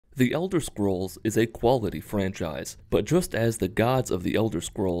The Elder Scrolls is a quality franchise, but just as the gods of the Elder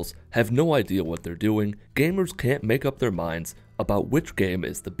Scrolls have no idea what they're doing, gamers can't make up their minds about which game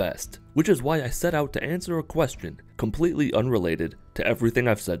is the best, which is why I set out to answer a question completely unrelated to everything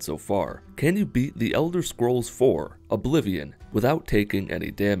I've said so far. Can you beat The Elder Scrolls 4 Oblivion without taking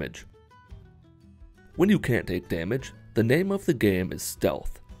any damage? When you can't take damage, the name of the game is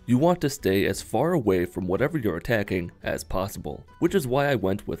stealth. You want to stay as far away from whatever you're attacking as possible, which is why I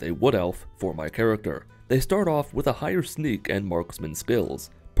went with a wood elf for my character. They start off with a higher sneak and marksman skills,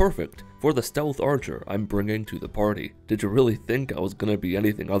 perfect for the stealth archer I'm bringing to the party. Did you really think I was gonna be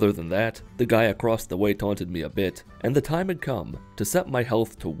anything other than that? The guy across the way taunted me a bit, and the time had come to set my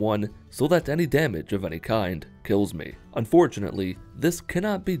health to 1 so that any damage of any kind kills me. Unfortunately, this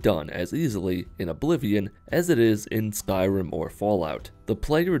cannot be done as easily in Oblivion as it is in Skyrim or Fallout. The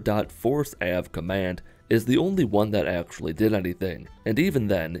player.forceav command is the only one that actually did anything, and even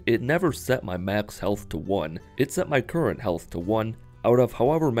then, it never set my max health to 1, it set my current health to 1 out of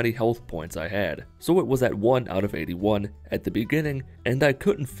however many health points I had, so it was at 1 out of 81 at the beginning, and I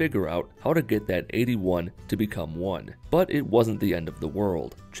couldn't figure out how to get that 81 to become 1. But it wasn't the end of the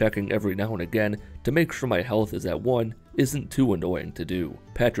world. Checking every now and again to make sure my health is at 1 isn't too annoying to do.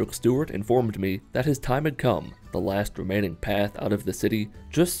 Patrick Stewart informed me that his time had come. The last remaining path out of the city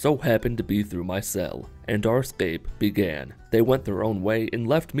just so happened to be through my cell, and our escape began. They went their own way and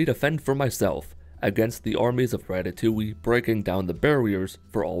left me to fend for myself against the armies of Ratatouille breaking down the barriers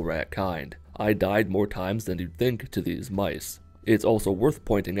for all rat kind. I died more times than you'd think to these mice. It's also worth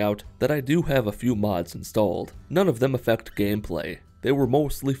pointing out that I do have a few mods installed. None of them affect gameplay. They were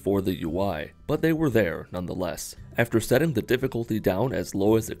mostly for the UI, but they were there nonetheless. After setting the difficulty down as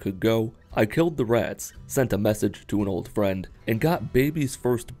low as it could go, I killed the rats, sent a message to an old friend, and got baby's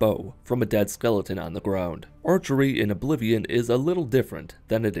first bow from a dead skeleton on the ground. Archery in Oblivion is a little different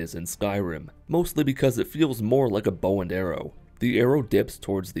than it is in Skyrim, mostly because it feels more like a bow and arrow. The arrow dips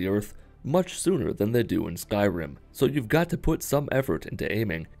towards the earth much sooner than they do in Skyrim, so you've got to put some effort into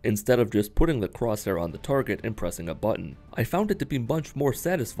aiming instead of just putting the crosshair on the target and pressing a button. I found it to be much more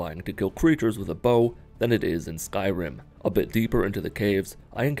satisfying to kill creatures with a bow than it is in Skyrim. A bit deeper into the caves,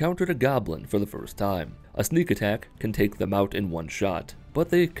 I encountered a goblin for the first time. A sneak attack can take them out in one shot, but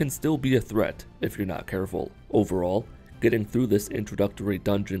they can still be a threat if you're not careful. Overall, getting through this introductory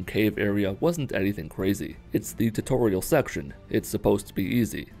dungeon cave area wasn't anything crazy. It's the tutorial section. It's supposed to be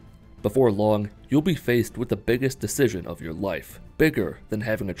easy. Before long, you'll be faced with the biggest decision of your life. Bigger than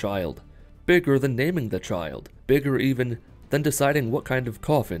having a child. Bigger than naming the child. Bigger even than deciding what kind of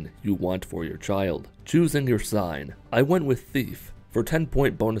coffin you want for your child. Choosing your sign. I went with Thief for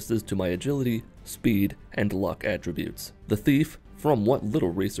 10-point bonuses to my agility, speed, and luck attributes. The Thief, from what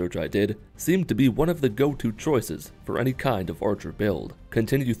little research I did, seemed to be one of the go-to choices for any kind of archer build.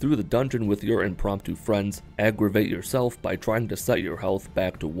 Continue through the dungeon with your impromptu friends, aggravate yourself by trying to set your health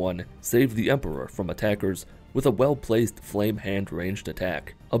back to 1, save the Emperor from attackers with a well-placed flame hand ranged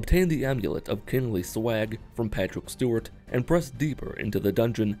attack, obtain the amulet of kingly swag from Patrick Stewart, and press deeper into the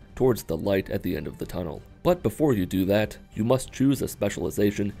dungeon towards the light at the end of the tunnel. But before you do that, you must choose a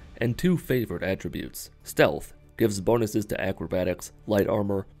specialization and 2 favored attributes. Stealth gives bonuses to acrobatics, light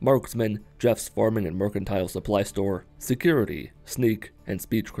armor, marksman, Jeff's farming and mercantile supply store, security, sneak, and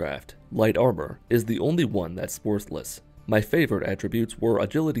speechcraft. Light armor is the only one that's worthless. My favorite attributes were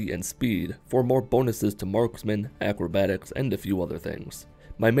agility and speed for more bonuses to marksman, acrobatics, and a few other things.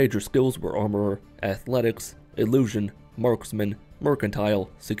 My major skills were armorer, athletics, illusion, marksman, mercantile,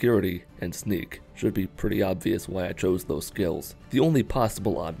 security, and sneak. Should be pretty obvious why I chose those skills. The only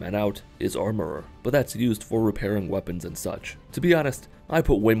possible odd man out is armorer, but that's used for repairing weapons and such. To be honest, I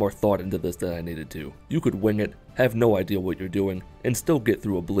put way more thought into this than I needed to. You could wing it, have no idea what you're doing, and still get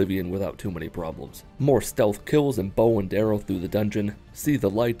through Oblivion without too many problems. More stealth kills and bow and arrow through the dungeon, see the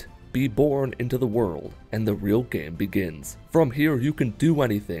light, be born into the world, and the real game begins. From here you can do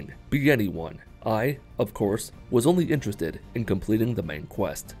anything, be anyone. I, of course, was only interested in completing the main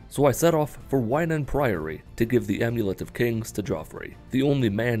quest, so I set off for Wynan Priory to give the Amulet of Kings to Joffrey, the only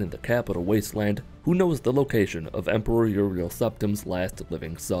man in the capital wasteland who knows the location of Emperor Uriel Septim's last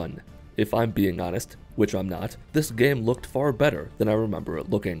living son. If I'm being honest, which I'm not, this game looked far better than I remember it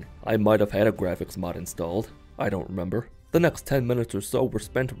looking. I might have had a graphics mod installed, I don't remember. The next 10 minutes or so were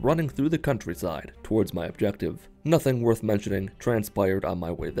spent running through the countryside towards my objective. Nothing worth mentioning transpired on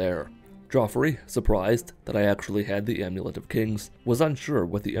my way there. Joffrey, surprised that I actually had the Amulet of Kings, was unsure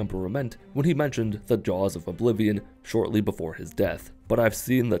what the Emperor meant when he mentioned the Jaws of Oblivion shortly before his death. But I've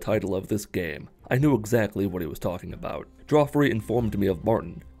seen the title of this game. I knew exactly what he was talking about. Joffrey informed me of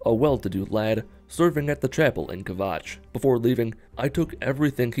Martin, a well-to-do lad serving at the chapel in Kvatch. Before leaving, I took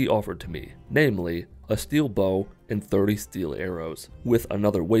everything he offered to me, namely a steel bow and 30 steel arrows. With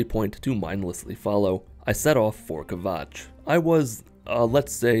another waypoint to mindlessly follow, I set off for Kvatch. I was,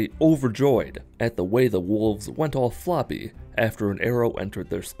 let's say, overjoyed at the way the wolves went all floppy after an arrow entered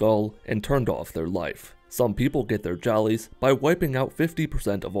their skull and turned off their life. Some people get their jollies by wiping out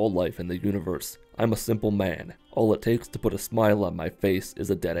 50% of all life in the universe. I'm a simple man. All it takes to put a smile on my face is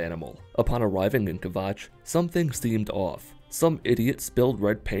a dead animal. Upon arriving in Kvatch, something seemed off. Some idiot spilled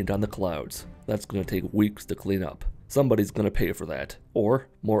red paint on the clouds. That's gonna take weeks to clean up. Somebody's gonna pay for that. Or,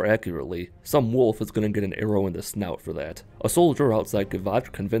 more accurately, some wolf is gonna get an arrow in the snout for that. A soldier outside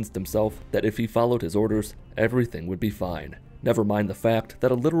Kvatch convinced himself that if he followed his orders, everything would be fine. Never mind the fact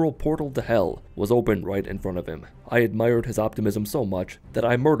that a literal portal to hell was open right in front of him. I admired his optimism so much that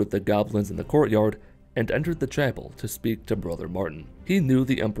I murdered the goblins in the courtyard and entered the chapel to speak to Brother Martin. He knew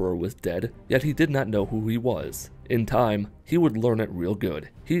the Emperor was dead, yet he did not know who he was. In time, he would learn it real good.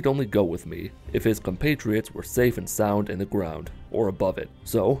 He'd only go with me if his compatriots were safe and sound in the ground, or above it.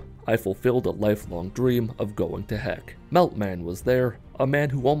 So, I fulfilled a lifelong dream of going to heck. Meltman was there, a man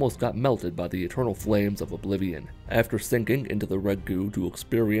who almost got melted by the eternal flames of Oblivion. After sinking into the red goo to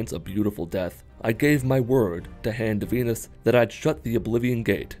experience a beautiful death, I gave my word to Hand Venus that I'd shut the Oblivion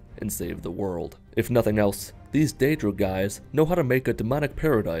gate and save the world. If nothing else, these Daedra guys know how to make a demonic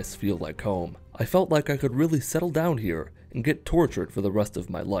paradise feel like home. I felt like I could really settle down here and get tortured for the rest of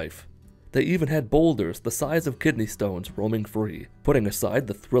my life. They even had boulders the size of kidney stones roaming free. Putting aside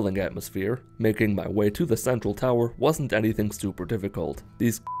the thrilling atmosphere, making my way to the central tower wasn't anything super difficult.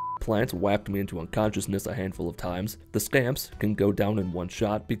 These plants whacked me into unconsciousness a handful of times. The scamps can go down in one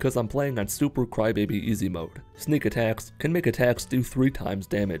shot because I'm playing on super crybaby easy mode. Sneak attacks can make attacks do 3 times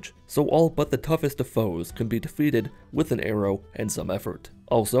damage, so all but the toughest of foes can be defeated with an arrow and some effort.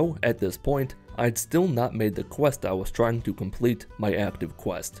 Also, at this point, I'd still not made the quest I was trying to complete, my active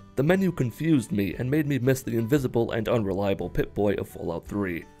quest. The menu confused me and made me miss the invisible and unreliable Pip-Boy of Fallout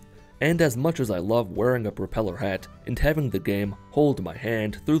 3. And as much as I love wearing a propeller hat and having the game hold my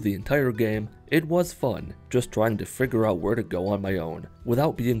hand through the entire game, it was fun just trying to figure out where to go on my own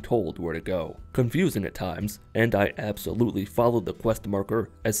without being told where to go. Confusing at times, and I absolutely followed the quest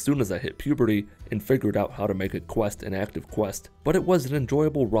marker as soon as I hit puberty and figured out how to make a quest an active quest, but it was an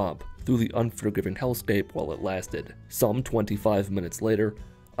enjoyable romp through the unforgiving hellscape while it lasted. Some 25 minutes later,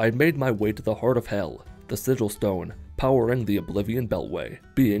 I made my way to the heart of hell, the sigil stone, powering the Oblivion Beltway.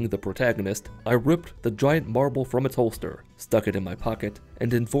 Being the protagonist, I ripped the giant marble from its holster, stuck it in my pocket,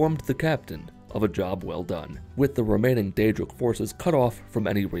 and informed the captain of a job well done. With the remaining Daedric forces cut off from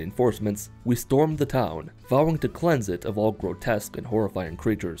any reinforcements, we stormed the town, vowing to cleanse it of all grotesque and horrifying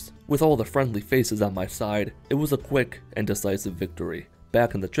creatures. With all the friendly faces on my side, it was a quick and decisive victory.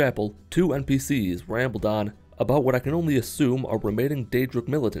 Back in the chapel, 2 NPCs rambled on about what I can only assume are remaining Daedric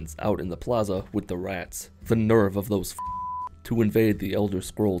militants out in the plaza with the rats. The nerve of those to invade the Elder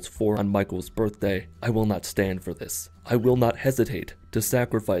Scrolls 4 on Michael's birthday. I will not stand for this. I will not hesitate to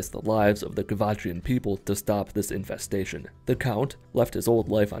sacrifice the lives of the Kvatchian people to stop this infestation. The Count left his old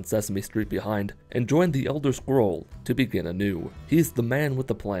life on Sesame Street behind and joined the Elder Scroll to begin anew. He's the man with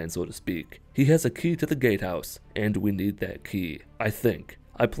the plan, so to speak. He has a key to the gatehouse, and we need that key, I think.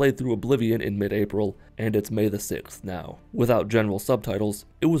 I played through Oblivion in mid-April, and it's May the 6th now. Without general subtitles,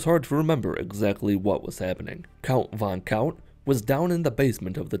 it was hard to remember exactly what was happening. Count Von Count was down in the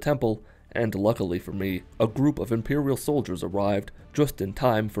basement of the temple, and luckily for me, a group of Imperial soldiers arrived just in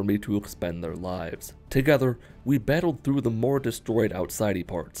time for me to expend their lives. Together, we battled through the more destroyed outsidey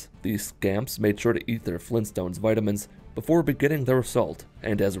parts. These scamps made sure to eat their Flintstones vitamins before beginning their assault,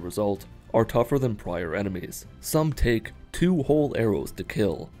 and as a result, are tougher than prior enemies. Some take 2 whole arrows to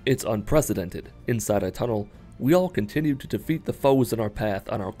kill. It's unprecedented. Inside a tunnel, we all continued to defeat the foes in our path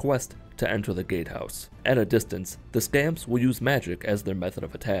on our quest to enter the gatehouse. At a distance, the scamps will use magic as their method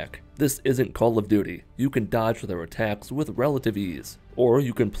of attack. This isn't Call of Duty. You can dodge their attacks with relative ease, or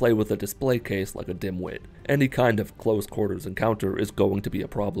you can play with a display case like a dimwit. Any kind of close quarters encounter is going to be a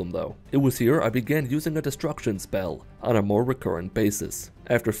problem though. It was here I began using a destruction spell on a more recurrent basis.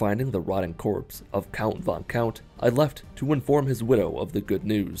 After finding the rotting corpse of Count Von Count, I left to inform his widow of the good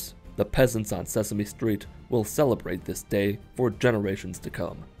news. The peasants on Sesame Street will celebrate this day for generations to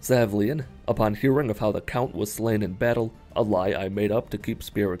come. Savlian, upon hearing of how the Count was slain in battle, a lie I made up to keep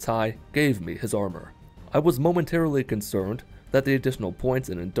spirits high, gave me his armor. I was momentarily concerned that the additional points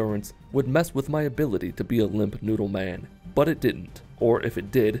in endurance would mess with my ability to be a limp noodle man, but it didn't. Or if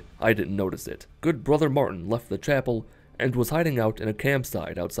it did, I didn't notice it. Good Brother Martin left the chapel and was hiding out in a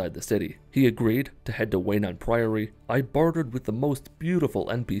campsite outside the city. He agreed to head to Waynon Priory. I bartered with the most beautiful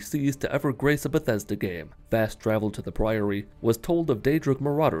NPCs to ever grace a Bethesda game, fast traveled to the Priory, was told of Daedric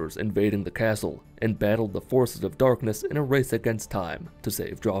marauders invading the castle, and battled the forces of darkness in a race against time to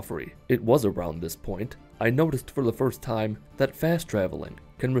save Joffrey. It was around this point I noticed for the first time that fast traveling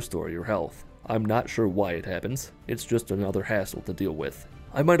can restore your health. I'm not sure why it happens, it's just another hassle to deal with.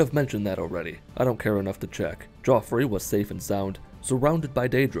 I might have mentioned that already, I don't care enough to check. Joffrey was safe and sound, surrounded by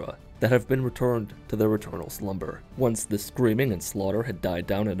Daedra that have been returned to their eternal slumber. Once the screaming and slaughter had died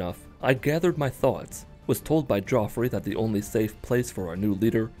down enough, I gathered my thoughts, was told by Joffrey that the only safe place for our new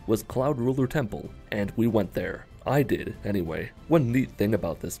leader was Cloud Ruler Temple, and we went there. I did, anyway. One neat thing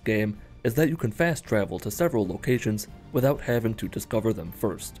about this game is that you can fast travel to several locations without having to discover them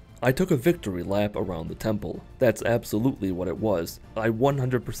first. I took a victory lap around the temple. That's absolutely what it was. I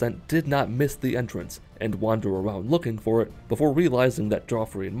 100% did not miss the entrance and wander around looking for it before realizing that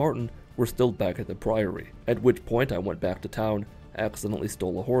Joffrey and Martin were still back at the Priory, at which point I went back to town, accidentally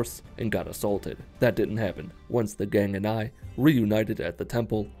stole a horse, and got assaulted. That didn't happen. Once the gang and I reunited at the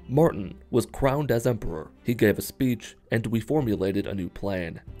temple, Martin was crowned as emperor. He gave a speech, and we formulated a new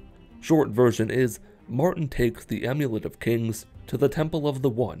plan. Short version is, Martin takes the Amulet of Kings to the Temple of the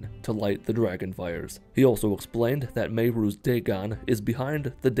One to light the dragon fires. He also explained that Mehru's Dagon is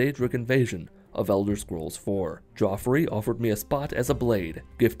behind the Daedric invasion of Elder Scrolls 4. Joffrey offered me a spot as a blade,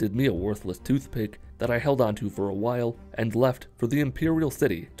 gifted me a worthless toothpick that I held onto for a while, and left for the Imperial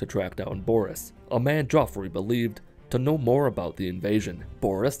City to track down Boris, a man Joffrey believed to know more about the invasion.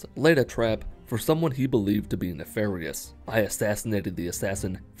 Boris laid a trap for someone he believed to be nefarious. I assassinated the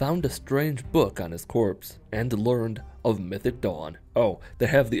assassin, found a strange book on his corpse, and learned of Mythic Dawn. Oh, they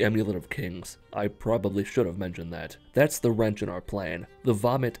have the Amulet of Kings. I probably should have mentioned that. That's the wrench in our plan, the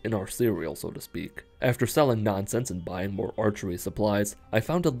vomit in our cereal, so to speak. After selling nonsense and buying more archery supplies, I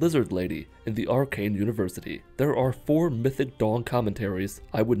found a lizard lady in the Arcane University. There are 4 Mythic Dawn commentaries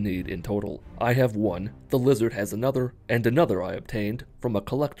I would need in total. I have one, the lizard has another, and another I obtained from a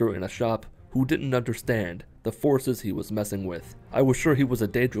collector in a shop who didn't understand the forces he was messing with. I was sure he was a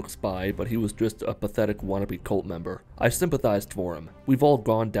Daedric spy, but he was just a pathetic wannabe cult member. I sympathized for him. We've all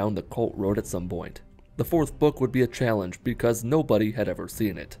gone down the cult road at some point. The 4th book would be a challenge because nobody had ever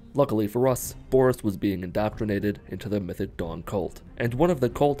seen it. Luckily for us, Boris was being indoctrinated into the Mythic Dawn cult, and one of the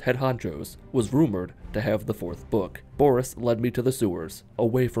cult head honchos was rumored to have the 4th book. Boris led me to the sewers,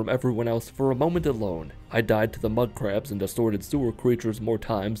 away from everyone else for a moment alone. I died to the mud crabs and assorted sewer creatures more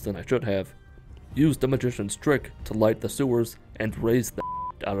times than I should have, used a magician's trick to light the sewers, and raised the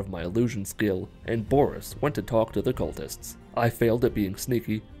out of my illusion skill, and Boris went to talk to the cultists. I failed at being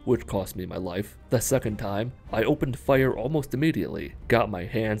sneaky, which cost me my life. The second time, I opened fire almost immediately, got my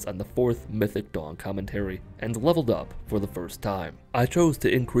hands on the 4th Mythic Dawn commentary, and leveled up for the first time. I chose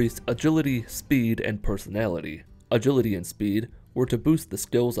to increase agility, speed, and personality. Agility and speed were to boost the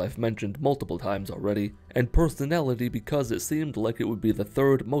skills I've mentioned multiple times already, and personality because it seemed like it would be the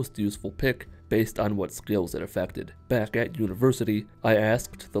 3rd most useful pick based on what skills it affected. Back at university, I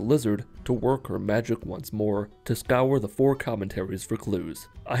asked the lizard to work her magic once more to scour the 4 commentaries for clues.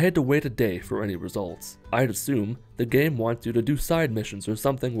 I had to wait a day for any results. I'd assume the game wants you to do side missions or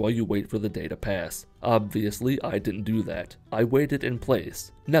something while you wait for the day to pass. Obviously, I didn't do that. I waited in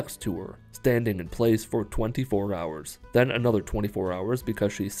place, next to her, standing in place for 24 hours. Then another 24 hours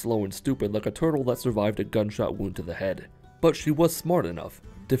because she's slow and stupid like a turtle that survived a gunshot wound to the head. But she was smart enough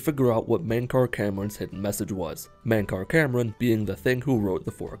to figure out what Mankar Cameron's hidden message was. Mankar Cameron being the thing who wrote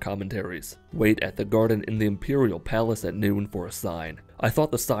the 4 commentaries. Wait at the garden in the Imperial Palace at noon for a sign. I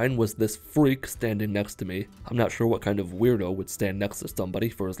thought the sign was this freak standing next to me. I'm not sure what kind of weirdo would stand next to somebody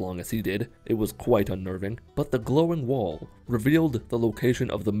for as long as he did. It was quite unnerving. But the glowing wall revealed the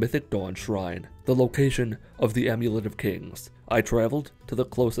location of the Mythic Dawn Shrine, the location of the Amulet of Kings. I traveled to the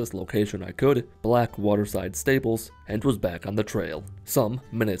closest location I could, Black Waterside Stables, and was back on the trail. Some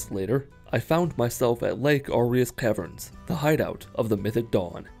minutes later, I found myself at Lake Aureus Caverns, the hideout of the Mythic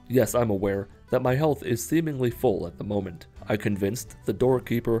Dawn. Yes, I'm aware that my health is seemingly full at the moment. I convinced the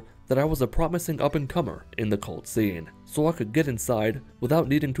doorkeeper that I was a promising up-and-comer in the cult scene, so I could get inside without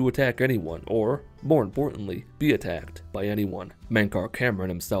needing to attack anyone or, more importantly, be attacked by anyone. Mankar Cameron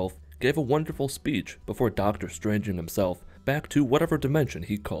himself gave a wonderful speech before Doctor Stranging himself back to whatever dimension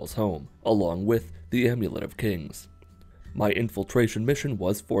he calls home, along with the Amulet of Kings. My infiltration mission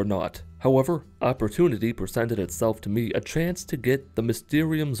was for naught. However, opportunity presented itself to me a chance to get the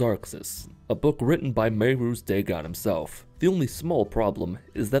Mysterium Xarxis, a book written by Mehru's Dagon himself. The only small problem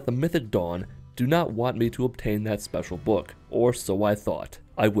is that the Mythic Dawn do not want me to obtain that special book, or so I thought.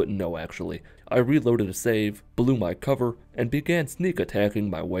 I wouldn't know actually. I reloaded a save, blew my cover, and began sneak attacking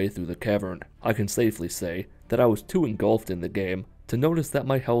my way through the cavern. I can safely say that I was too engulfed in the game to notice that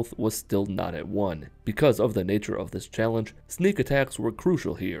my health was still not at 1. Because of the nature of this challenge, sneak attacks were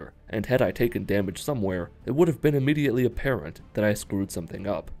crucial here, and had I taken damage somewhere, it would have been immediately apparent that I screwed something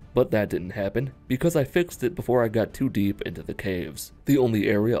up. But that didn't happen, because I fixed it before I got too deep into the caves. The only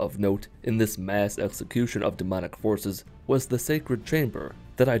area of note in this mass execution of demonic forces was the sacred chamber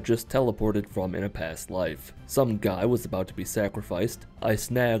that I just teleported from in a past life. Some guy was about to be sacrificed. I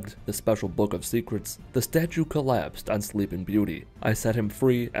snagged the special book of secrets. The statue collapsed on Sleeping Beauty. I set him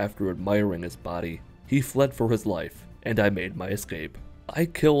free after admiring his body. He fled for his life, and I made my escape. I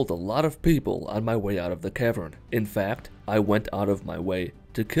killed a lot of people on my way out of the cavern. In fact, I went out of my way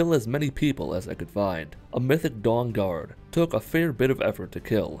to kill as many people as I could find. A mythic Dawn Guard took a fair bit of effort to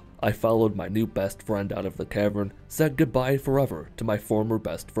kill. I followed my new best friend out of the cavern, said goodbye forever to my former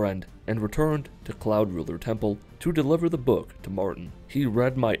best friend, and returned to Cloud Ruler Temple to deliver the book to Martin. He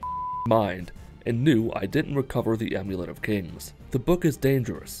read my mind and knew I didn't recover the Amulet of Kings. The book is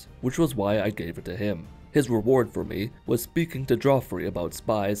dangerous, which was why I gave it to him. His reward for me was speaking to Joffrey about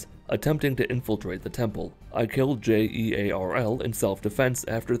spies attempting to infiltrate the temple. I killed Jearl in self-defense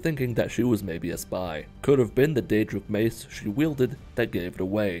after thinking that she was maybe a spy. Could have been the Daedric mace she wielded that gave it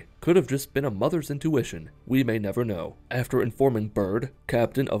away. Could have just been a mother's intuition. We may never know. After informing Bird,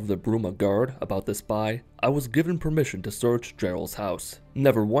 captain of the Bruma Guard, about the spy, I was given permission to search Geralt's house.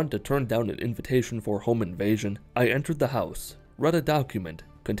 Never one to turn down an invitation for home invasion, I entered the house, read a document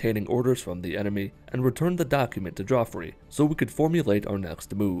containing orders from the enemy, and returned the document to Joffrey so we could formulate our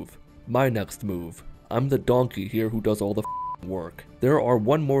next move. My next move. I'm the donkey here who does all the work. There are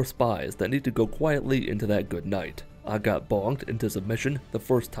one more spies that need to go quietly into that good night. I got bonked into submission the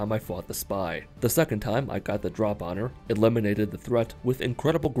first time I fought the spy. The second time I got the drop on her, eliminated the threat with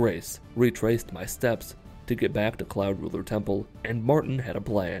incredible grace, retraced my steps to get back to Cloud Ruler Temple, and Martin had a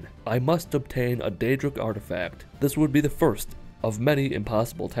plan. I must obtain a Daedric artifact. This would be the first of many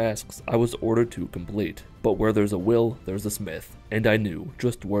impossible tasks I was ordered to complete. But where there's a will, there's a smith, and I knew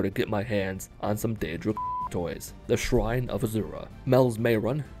just where to get my hands on some Daedric toys. The Shrine of Azura. Mel's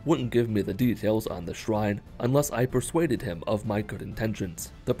Mayron wouldn't give me the details on the shrine unless I persuaded him of my good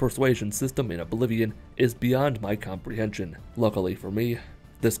intentions. The persuasion system in Oblivion is beyond my comprehension. Luckily for me,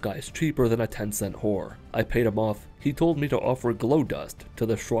 this guy's cheaper than a 10-cent whore. I paid him off. He told me to offer glow dust to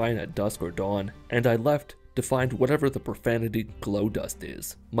the shrine at dusk or dawn, and I left to find whatever the profanity glow dust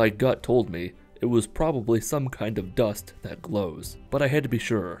is. My gut told me it was probably some kind of dust that glows, but I had to be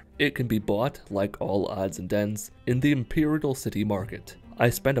sure. It can be bought, like all odds and ends, in the Imperial City Market. I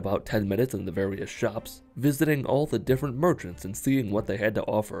spent about 10 minutes in the various shops, visiting all the different merchants and seeing what they had to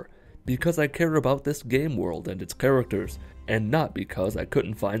offer, because I care about this game world and its characters, and not because I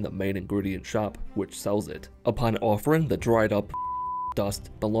couldn't find the main ingredient shop which sells it. Upon offering the dried up dust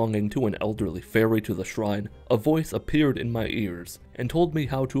belonging to an elderly fairy to the shrine, a voice appeared in my ears and told me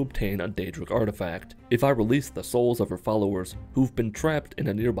how to obtain a Daedric artifact. If I release the souls of her followers who've been trapped in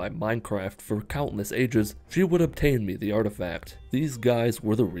a nearby minecraft for countless ages, she would obtain me the artifact. These guys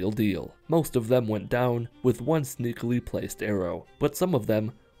were the real deal. Most of them went down with one sneakily placed arrow, but some of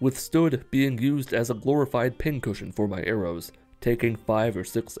them withstood being used as a glorified pincushion for my arrows, taking 5 or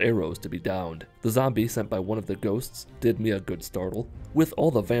 6 arrows to be downed. The zombie sent by one of the ghosts did me a good startle. With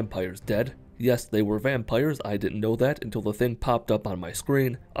all the vampires dead, yes, they were vampires, I didn't know that until the thing popped up on my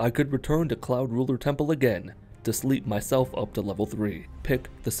screen, I could return to Cloud Ruler Temple again to sleep myself up to level 3, pick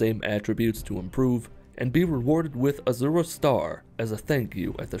the same attributes to improve, and be rewarded with Azura's Star as a thank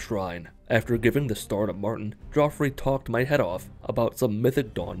you at the shrine. After giving the star to Martin, Joffrey talked my head off about some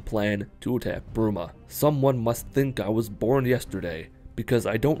Mythic Dawn plan to attack Bruma. Someone must think I was born yesterday, because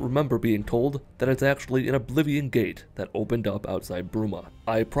I don't remember being told that it's actually an Oblivion gate that opened up outside Bruma.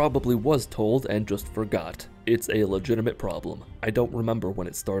 I probably was told and just forgot. It's a legitimate problem. I don't remember when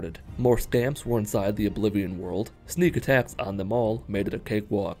it started. More scamps were inside the Oblivion world. Sneak attacks on them all made it a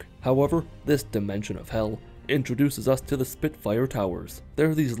cakewalk. However, this dimension of hell introduces us to the Spitfire Towers.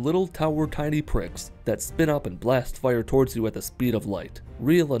 They're these little tower tiny pricks that spin up and blast fire towards you at the speed of light.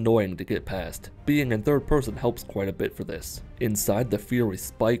 Real annoying to get past. Being in third person helps quite a bit for this. Inside the Fury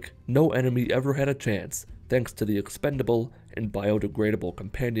Spike, no enemy ever had a chance, thanks to the expendable and biodegradable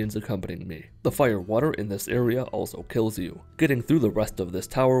companions accompanying me. The fire water in this area also kills you. Getting through the rest of this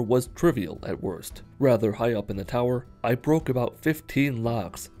tower was trivial at worst. Rather high up in the tower, I broke about 15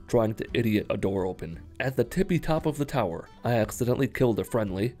 locks trying to idiot a door open. At the tippy top of the tower, I accidentally killed a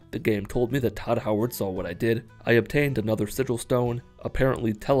friendly. The game told me that Todd Howard saw what I did. I obtained another sigil stone,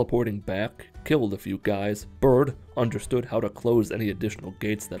 apparently teleporting back, killed a few guys. Bird understood how to close any additional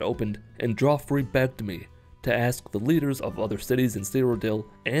gates that opened, and Joffrey begged me to ask the leaders of other cities in Cyrodiil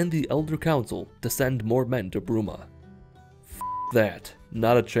and the Elder Council to send more men to Bruma. That.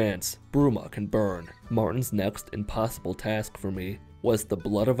 Not a chance. Bruma can burn. Martin's next impossible task for me was the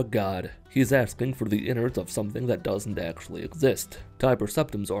blood of a god. He's asking for the innards of something that doesn't actually exist. Tiber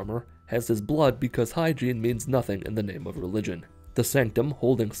Septim's armor has his blood because hygiene means nothing in the name of religion. The sanctum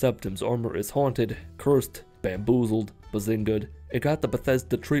holding Septim's armor is haunted, cursed, bamboozled, bazingud. It got the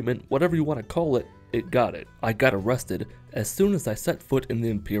Bethesda treatment, whatever you want to call it. It got it. I got arrested as soon as I set foot in the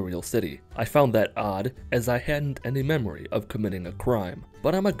Imperial City. I found that odd, as I hadn't any memory of committing a crime.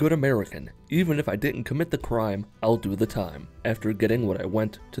 But I'm a good American. Even if I didn't commit the crime, I'll do the time. After getting what I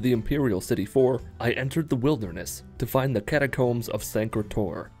went to the Imperial City for, I entered the wilderness to find the catacombs of Sancre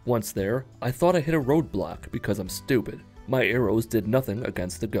Tor. Once there, I thought I hit a roadblock because I'm stupid. My arrows did nothing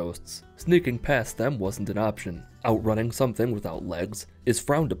against the ghosts. Sneaking past them wasn't an option. Outrunning something without legs is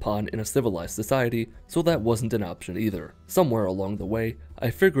frowned upon in a civilized society, so that wasn't an option either. Somewhere along the way,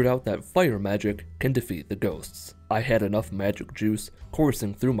 I figured out that fire magic can defeat the ghosts. I had enough magic juice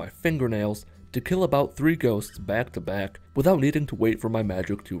coursing through my fingernails to kill about 3 ghosts back to back without needing to wait for my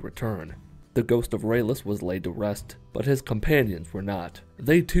magic to return. The ghost of Raylis was laid to rest, but his companions were not.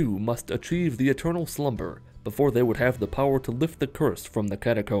 They too must achieve the eternal slumber before they would have the power to lift the curse from the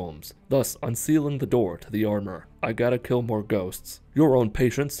catacombs, thus unsealing the door to the armor. I gotta kill more ghosts. Your own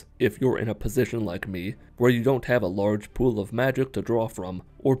patience, if you're in a position like me, where you don't have a large pool of magic to draw from,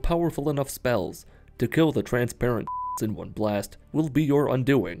 or powerful enough spells to kill the transparent in one blast, will be your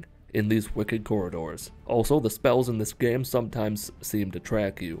undoing in these wicked corridors. Also, the spells in this game sometimes seem to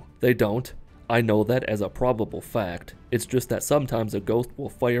track you. They don't. I know that as a probable fact. It's just that sometimes a ghost will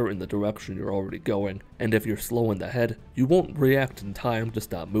fire in the direction you're already going, and if you're slow in the head, you won't react in time to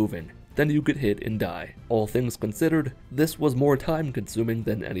stop moving. Then you get hit and die. All things considered, this was more time consuming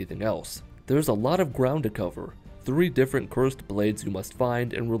than anything else. There's a lot of ground to cover. 3 different cursed blades you must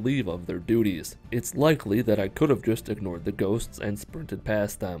find and relieve of their duties. It's likely that I could have just ignored the ghosts and sprinted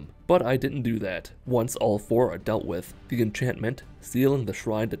past them, but I didn't do that. Once all 4 are dealt with, the enchantment, sealing the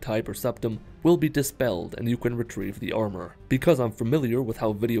shrine to Tiber Septim, will be dispelled and you can retrieve the armor. Because I'm familiar with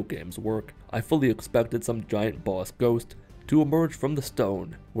how video games work, I fully expected some giant boss ghost to emerge from the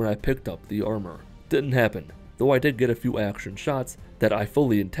stone when I picked up the armor. Didn't happen, though I did get a few action shots that I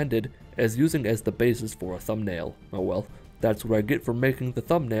fully intended as using as the basis for a thumbnail. Oh well, that's what I get for making the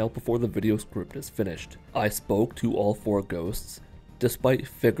thumbnail before the video script is finished. I spoke to all 4 ghosts, despite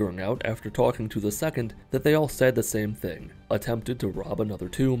figuring out after talking to the second that they all said the same thing, attempted to rob another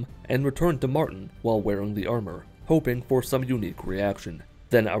tomb, and returned to Martin while wearing the armor, hoping for some unique reaction.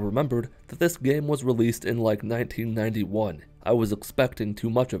 Then I remembered that this game was released in like 1991. I was expecting too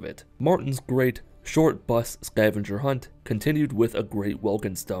much of it. Martin's great short bus scavenger hunt continued with a great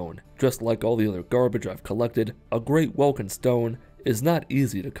Welkin stone. Just like all the other garbage I've collected, a great Welkin stone is not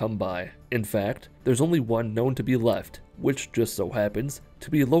easy to come by. In fact, there's only one known to be left, which just so happens to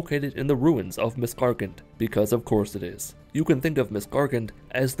be located in the ruins of Miskarkand, because of course it is. You can think of Miskarkand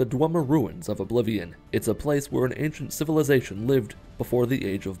as the Dwemer ruins of Oblivion. It's a place where an ancient civilization lived before the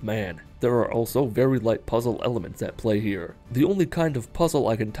age of man. There are also very light puzzle elements at play here. The only kind of puzzle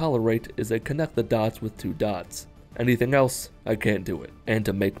I can tolerate is a connect the dots with 2 dots. Anything else, I can't do it. And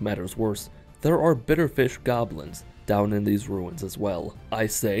to make matters worse, there are bitterfish goblins down in these ruins as well. I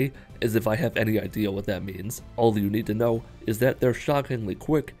say, as if I have any idea what that means. All you need to know is that they're shockingly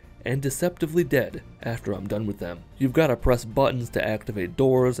quick and deceptively dead after I'm done with them. You've gotta press buttons to activate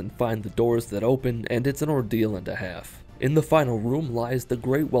doors and find the doors that open, and it's an ordeal and a half. In the final room lies the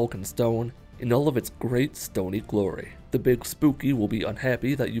Great Welkin Stone in all of its great stony glory. The big spooky will be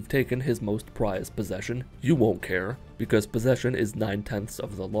unhappy that you've taken his most prized possession. You won't care, because possession is 9/10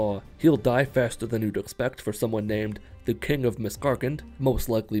 of the law. He'll die faster than you'd expect for someone named the King of Miskarkand, most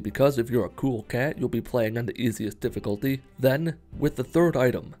likely because if you're a cool cat, you'll be playing on the easiest difficulty. Then, with the 3rd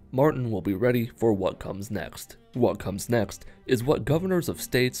item, Martin will be ready for what comes next. What comes next is what governors of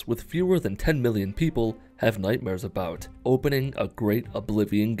states with fewer than 10 million people have nightmares about: opening a great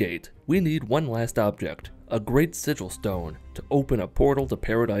Oblivion gate. We need one last object, a great sigil stone, to open a portal to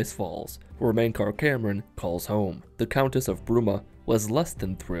Paradise Falls, where Mankar Cameron calls home. The Countess of Bruma was less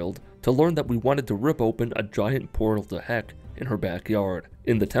than thrilled to learn that we wanted to rip open a giant portal to heck in her backyard.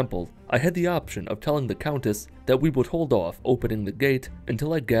 In the temple, I had the option of telling the Countess that we would hold off opening the gate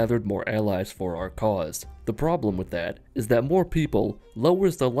until I gathered more allies for our cause. The problem with that is that more people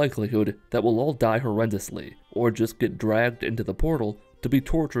lowers the likelihood that we'll all die horrendously, or just get dragged into the portal to be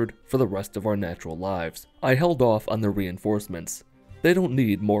tortured for the rest of our natural lives. I held off on the reinforcements. They don't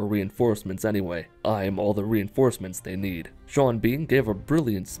need more reinforcements anyway. I am all the reinforcements they need. Sean Bean gave a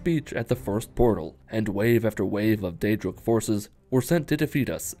brilliant speech at the first portal, and wave after wave of Daedric forces were sent to defeat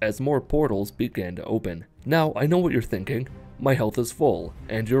us as more portals began to open. Now, I know what you're thinking. My health is full,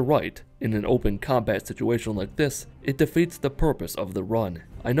 and you're right. In an open combat situation like this, it defeats the purpose of the run.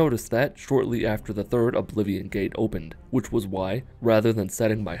 I noticed that shortly after the third Oblivion gate opened, which was why, rather than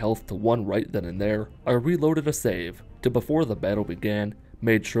setting my health to 1 right then and there, I reloaded a save to before the battle began,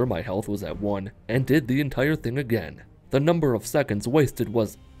 made sure my health was at 1, and did the entire thing again. The number of seconds wasted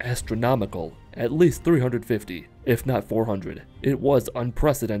was astronomical, at least 350, if not 400. It was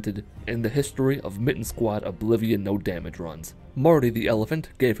unprecedented in the history of Mitten Squad Oblivion no damage runs. Marty the Elephant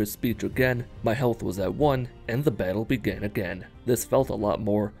gave his speech again, my health was at 1, and the battle began again. This felt a lot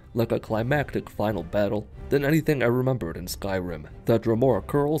more like a climactic final battle than anything I remembered in Skyrim. The Dremora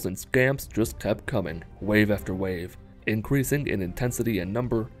curls and scamps just kept coming, wave after wave, increasing in intensity and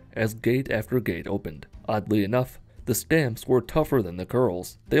number as gate after gate opened. Oddly enough, the scamps were tougher than the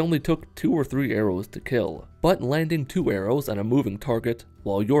curls. They only took 2 or 3 arrows to kill, but landing 2 arrows on a moving target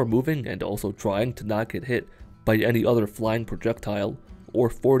while you're moving and also trying to not get hit by any other flying projectile or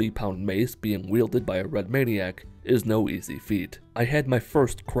 40-pound mace being wielded by a red maniac is no easy feat. I had my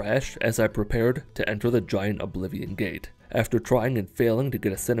first crash as I prepared to enter the giant Oblivion gate. After trying and failing to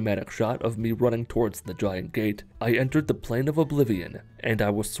get a cinematic shot of me running towards the giant gate, I entered the plane of Oblivion, and I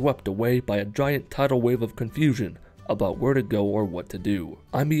was swept away by a giant tidal wave of confusion about where to go or what to do.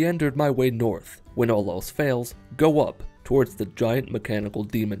 I meandered my way north. When all else fails, go up towards the giant mechanical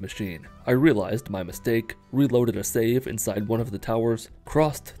demon machine. I realized my mistake, reloaded a save inside one of the towers,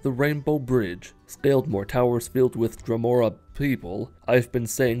 crossed the Rainbow Bridge, scaled more towers filled with Dremora people. I've been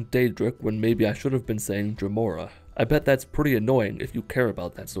saying Daedric when maybe I should have been saying Dremora. I bet that's pretty annoying if you care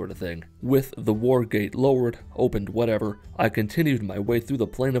about that sort of thing. With the war gate lowered, opened whatever, I continued my way through the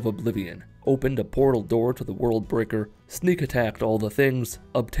plane of Oblivion, opened a portal door to the World Breaker, sneak attacked all the things,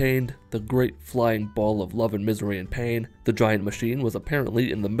 obtained the great flying ball of love and misery and pain. The giant machine was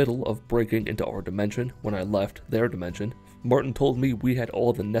apparently in the middle of breaking into our dimension when I left their dimension. Martin told me we had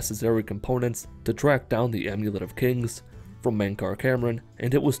all the necessary components to track down the Amulet of Kings from Mankar Cameron,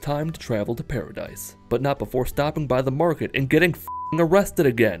 and it was time to travel to Paradise. But not before stopping by the market and getting arrested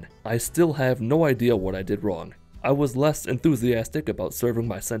again. I still have no idea what I did wrong. I was less enthusiastic about serving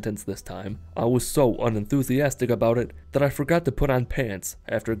my sentence this time. I was so unenthusiastic about it that I forgot to put on pants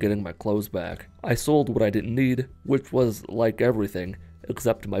after getting my clothes back. I sold what I didn't need, which was like everything,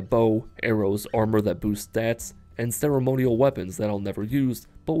 except my bow, arrows, armor that boosts stats, and ceremonial weapons that I'll never use,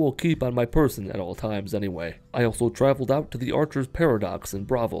 but will keep on my person at all times anyway. I also traveled out to the Archer's Paradox in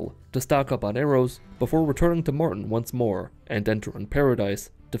Bravo to stock up on arrows before returning to Martin once more and entering Paradise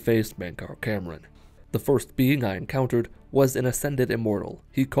to face Mankar Cameron. The first being I encountered was an Ascended Immortal.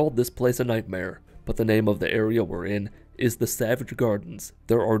 He called this place a nightmare, but the name of the area we're in is the Savage Gardens.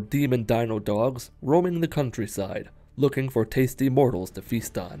 There are demon dino dogs roaming the countryside, looking for tasty mortals to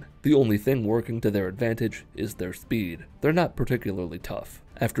feast on. The only thing working to their advantage is their speed. They're not particularly tough.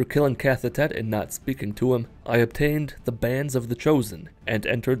 After killing Cathatet and not speaking to him, I obtained the Bands of the Chosen and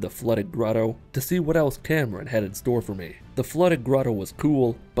entered the Flooded Grotto to see what else Cameron had in store for me. The Flooded Grotto was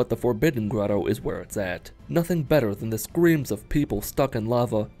cool, but the Forbidden Grotto is where it's at. Nothing better than the screams of people stuck in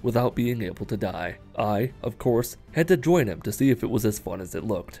lava without being able to die. I, of course, had to join him to see if it was as fun as it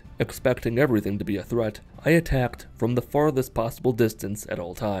looked. Expecting everything to be a threat, I attacked from the farthest possible distance at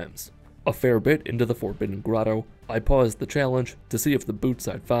all times. A fair bit into the Forbidden Grotto, I paused the challenge to see if the boots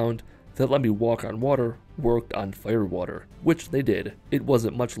I'd found that let me walk on water worked on firewater, which they did. It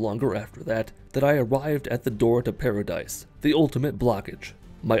wasn't much longer after that I arrived at the door to Paradise, the ultimate blockage.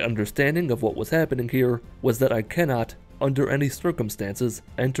 My understanding of what was happening here was that I cannot, under any circumstances,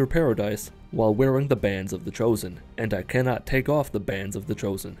 enter Paradise while wearing the Bands of the Chosen, and I cannot take off the Bands of the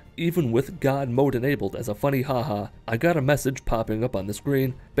Chosen. Even with God mode enabled as a funny haha, I got a message popping up on the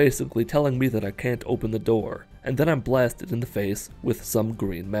screen basically telling me that I can't open the door, and then I'm blasted in the face with some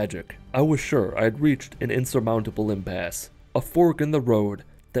green magic. I was sure I'd reached an insurmountable impasse, a fork in the road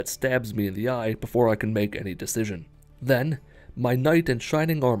that stabs me in the eye before I can make any decision. Then, my knight in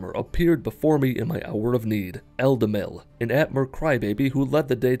shining armor appeared before me in my hour of need, Eldamil, an Atmer crybaby who led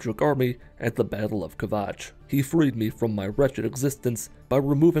the Daedric army at the Battle of Kavach. He freed me from my wretched existence by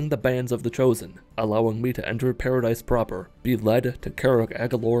removing the bands of the Chosen, allowing me to enter Paradise proper, be led to Carrick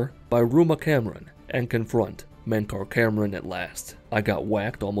Agalor by Ruma Cameron, and confront Mankar Cameron at last. I got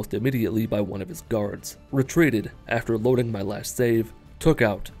whacked almost immediately by one of his guards, retreated after loading my last save, took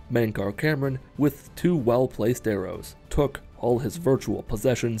out Mankar Cameron with 2 well-placed arrows, took all his virtual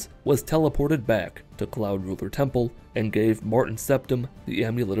possessions, was teleported back to Cloud Ruler Temple, and gave Martin Septim the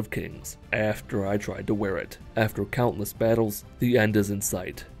Amulet of Kings, after I tried to wear it. After countless battles, the end is in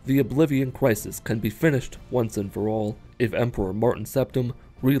sight. The Oblivion crisis can be finished once and for all if Emperor Martin Septim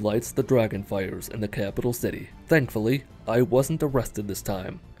relights the dragon fires in the capital city. Thankfully, I wasn't arrested this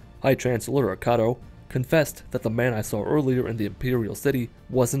time. High Chancellor Akato confessed that the man I saw earlier in the Imperial City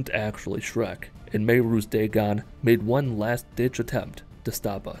wasn't actually Shrek, and Mehru's Dagon made one last-ditch attempt to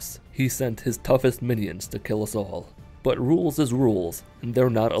stop us. He sent his toughest minions to kill us all. But rules is rules, and they're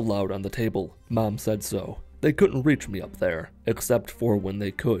not allowed on the table. Mom said so. They couldn't reach me up there, except for when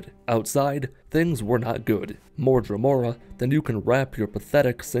they could. Outside, things were not good. More Dremora than you can wrap your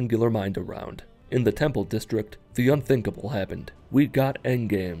pathetic singular mind around. In the Temple District, the unthinkable happened. We got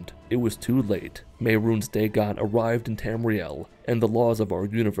endgamed. It was too late. Mehru's Dagon arrived in Tamriel, and the laws of our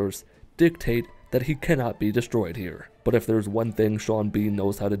universe dictate that he cannot be destroyed here. But if there's one thing Sean Bean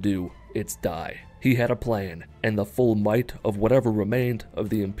knows how to do, it's die. He had a plan, and the full might of whatever remained of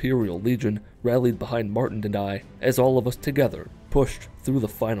the Imperial Legion rallied behind Martin and I as all of us together pushed through the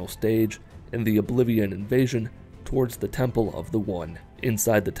final stage in the Oblivion invasion towards the Temple of the One.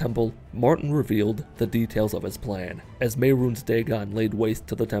 Inside the temple, Martin revealed the details of his plan. As Mehru's Dagon laid waste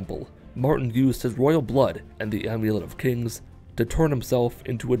to the temple, Martin used his royal blood and the Amulet of Kings to turn himself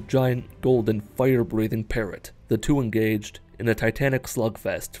into a giant golden fire-breathing parrot. The two engaged in a titanic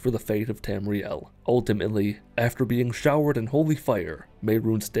slugfest for the fate of Tamriel. Ultimately, after being showered in holy fire,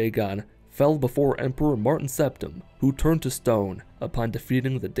 Mehru's Dagon fell before Emperor Martin Septim, who turned to stone upon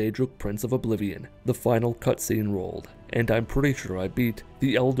defeating the Daedric Prince of Oblivion. The final cutscene rolled, and I'm pretty sure I beat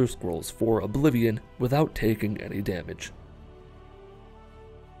the Elder Scrolls 4 Oblivion without taking any damage.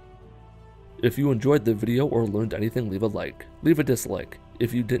 If you enjoyed the video or learned anything, leave a like. Leave a dislike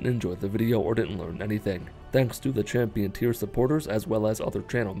if you didn't enjoy the video or didn't learn anything. Thanks to the Champion tier supporters as well as other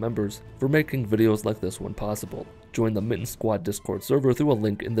channel members for making videos like this one possible. Join the Mitten Squad Discord server through a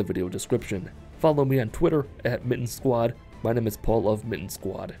link in the video description. Follow me on Twitter at Mitten Squad. My name is Paul of Mitten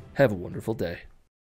Squad. Have a wonderful day.